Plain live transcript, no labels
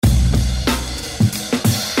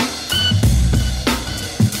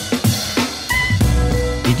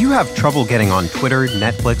you have trouble getting on Twitter,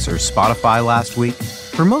 Netflix, or Spotify last week?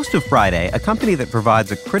 For most of Friday, a company that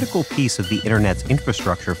provides a critical piece of the internet's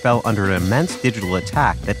infrastructure fell under an immense digital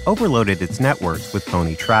attack that overloaded its networks with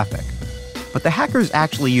phony traffic. But the hackers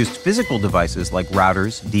actually used physical devices like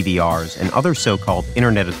routers, DVRs, and other so-called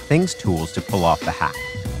Internet of Things tools to pull off the hack.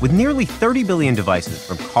 With nearly 30 billion devices,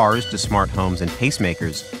 from cars to smart homes and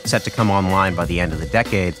pacemakers, set to come online by the end of the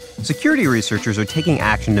decade, security researchers are taking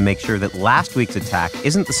action to make sure that last week's attack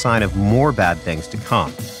isn't the sign of more bad things to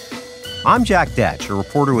come. I'm Jack Detsch, a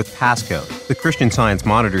reporter with Passcode, the Christian Science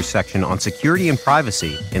Monitor section on security and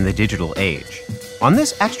privacy in the digital age. On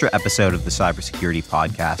this extra episode of the Cybersecurity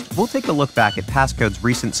Podcast, we'll take a look back at Passcode's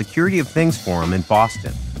recent Security of Things forum in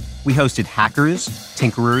Boston. We hosted hackers,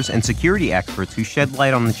 tinkerers, and security experts who shed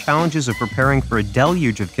light on the challenges of preparing for a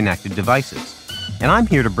deluge of connected devices. And I'm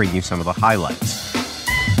here to bring you some of the highlights.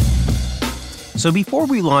 So before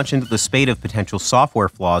we launch into the spate of potential software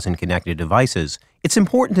flaws in connected devices, it's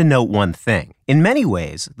important to note one thing. In many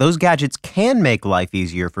ways, those gadgets can make life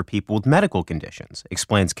easier for people with medical conditions,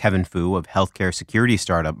 explains Kevin Fu of healthcare security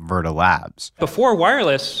startup Virta Labs. Before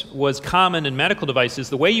wireless was common in medical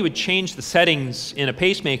devices, the way you would change the settings in a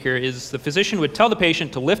pacemaker is the physician would tell the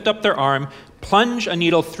patient to lift up their arm, plunge a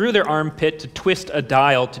needle through their armpit to twist a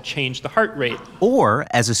dial to change the heart rate. Or,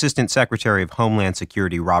 as Assistant Secretary of Homeland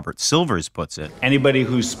Security Robert Silvers puts it, anybody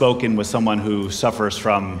who's spoken with someone who suffers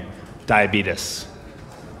from diabetes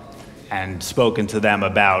and spoken to them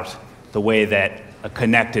about the way that a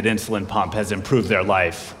connected insulin pump has improved their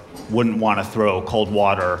life wouldn't want to throw cold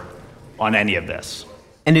water on any of this.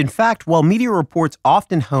 And in fact, while media reports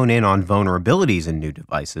often hone in on vulnerabilities in new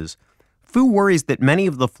devices, Fu worries that many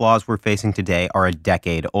of the flaws we're facing today are a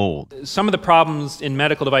decade old. Some of the problems in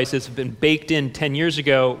medical devices have been baked in 10 years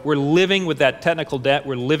ago. We're living with that technical debt.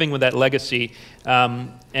 We're living with that legacy.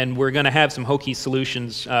 And we're going to have some hokey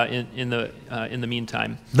solutions in the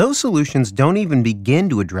meantime. Those solutions don't even begin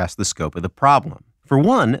to address the scope of the problem. For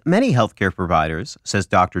one, many healthcare providers, says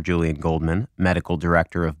Dr. Julian Goldman, medical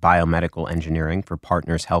director of biomedical engineering for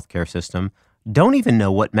Partners Healthcare System, don't even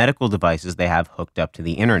know what medical devices they have hooked up to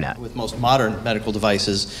the internet. With most modern medical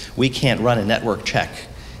devices, we can't run a network check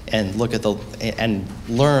and look at and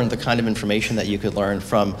learn the kind of information that you could learn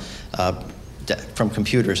from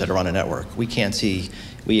computers that are on a network. We can't see.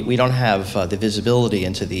 We don't have the visibility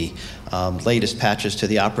into the latest patches to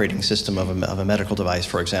the operating system of a medical device,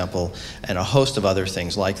 for example, and a host of other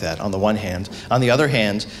things like that, on the one hand. On the other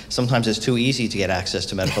hand, sometimes it's too easy to get access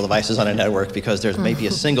to medical devices on a network because there's maybe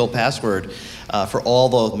a single password for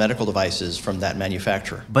all the medical devices from that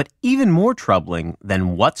manufacturer. But even more troubling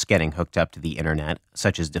than what's getting hooked up to the internet,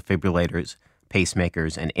 such as defibrillators,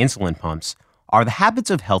 pacemakers, and insulin pumps, are the habits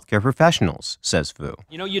of healthcare professionals, says Fu.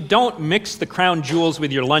 You know, you don't mix the crown jewels with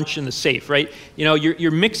your lunch in the safe, right? You know, you're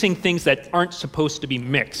mixing things that aren't supposed to be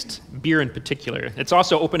mixed, beer in particular. It's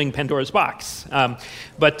also opening Pandora's box.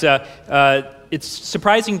 But it's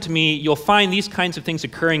surprising to me, you'll find these kinds of things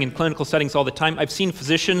occurring in clinical settings all the time. I've seen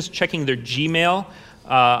physicians checking their Gmail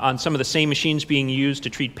on some of the same machines being used to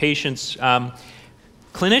treat patients.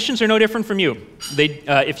 Clinicians are no different from you.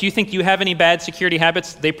 If you think you have any bad security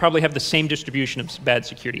habits, they probably have the same distribution of bad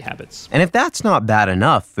security habits. And if that's not bad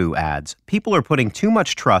enough, Fu adds, people are putting too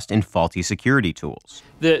much trust in faulty security tools.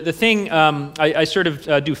 The thing I sort of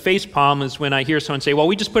do facepalm is when I hear someone say, well,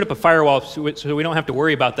 we just put up a firewall so we don't have to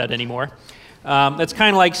worry about that anymore. That's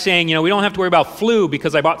kind of like saying, we don't have to worry about flu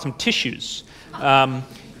because I bought some tissues.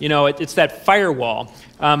 It's that firewall.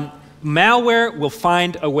 Malware will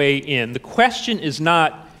find a way in. The question is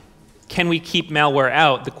not, can we keep malware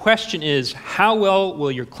out? The question is, how well will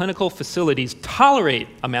your clinical facilities tolerate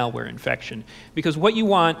a malware infection? Because what you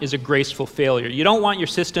want is a graceful failure. You don't want your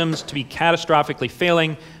systems to be catastrophically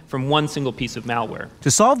failing from one single piece of malware. To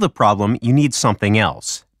solve the problem, you need something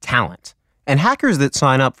else, talent. And hackers that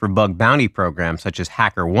sign up for bug bounty programs such as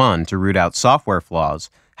HackerOne to root out software flaws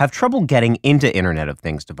have trouble getting into Internet of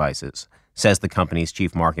Things devices, says the company's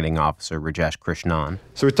chief marketing officer, Rajesh Krishnan.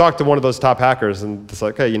 So we talked to one of those top hackers, and it's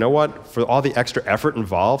like, hey, you know what? For all the extra effort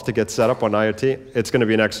involved to get set up on IoT, it's going to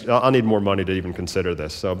be I'll need more money to even consider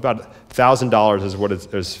this. So about $1,000 is what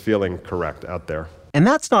is feeling correct out there. And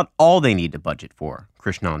that's not all they need to budget for,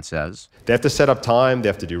 Krishnan says. They have to set up time, they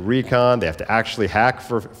have to do recon, they have to actually hack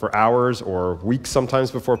for hours or weeks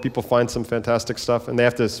sometimes before people find some fantastic stuff, and they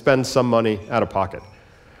have to spend some money out of pocket.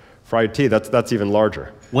 For IoT, that's even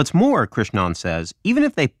larger. What's more, Krishnan says, even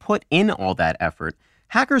if they put in all that effort,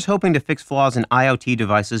 hackers hoping to fix flaws in IoT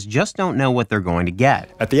devices just don't know what they're going to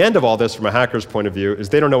get. At the end of all this, from a hacker's point of view, is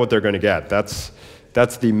they don't know what they're going to get. That's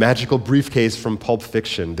the magical briefcase from Pulp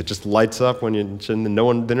Fiction that just lights up when they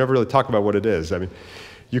never really talk about what it is. I mean,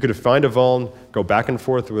 You could find a vuln, go back and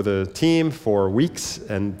forth with a team for weeks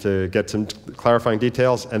and to get some clarifying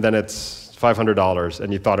details, and then it's $500,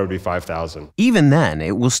 and you thought it would be $5,000. Even then,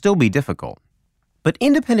 it will still be difficult. But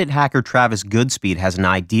independent hacker Travis Goodspeed has an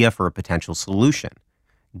idea for a potential solution.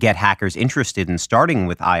 Get hackers interested in starting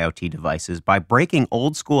with IoT devices by breaking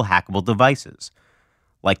old-school hackable devices,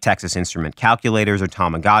 like Texas Instrument calculators or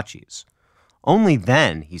Tamagotchis. Only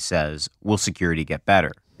then, he says, will security get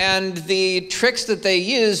better. And the tricks that they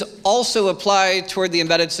use also apply toward the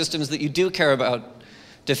embedded systems that you do care about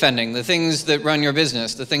defending, the things that run your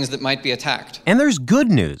business, the things that might be attacked. And there's good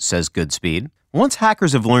news, says Goodspeed. Once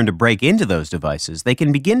hackers have learned to break into those devices, they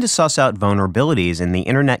can begin to suss out vulnerabilities in the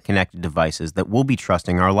internet-connected devices that we'll be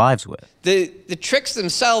trusting our lives with. The tricks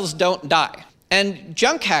themselves don't die. And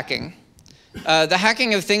junk hacking, the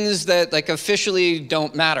hacking of things that officially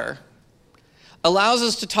don't matter, allows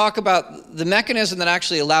us to talk about the mechanism that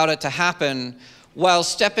actually allowed it to happen while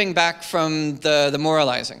stepping back from the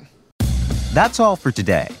moralizing. That's all for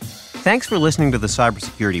today. Thanks for listening to the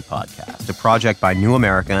Cybersecurity Podcast, a project by New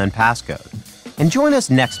America and Passcode. And join us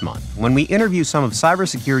next month when we interview some of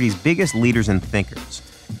cybersecurity's biggest leaders and thinkers.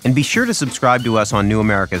 And be sure to subscribe to us on New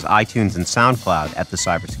America's iTunes and SoundCloud at the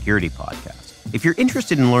Cybersecurity Podcast. If you're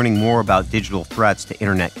interested in learning more about digital threats to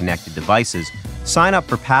internet-connected devices, sign up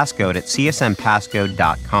for Passcode at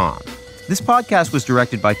csmpasscode.com. This podcast was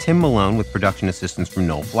directed by Tim Malone with production assistance from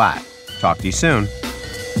Noel Flatt. Talk to you soon.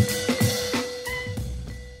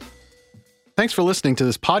 Thanks for listening to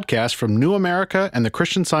this podcast from New America and the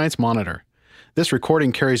Christian Science Monitor. This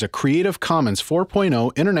recording carries a Creative Commons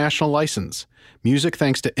 4.0 international license. Music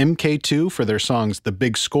thanks to MK2 for their songs The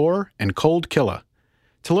Big Score and Cold Killa.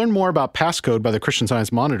 To learn more about Passcode by the Christian Science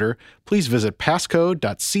Monitor, please visit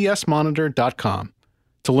passcode.csmonitor.com.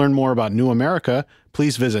 To learn more about New America,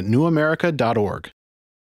 please visit newamerica.org.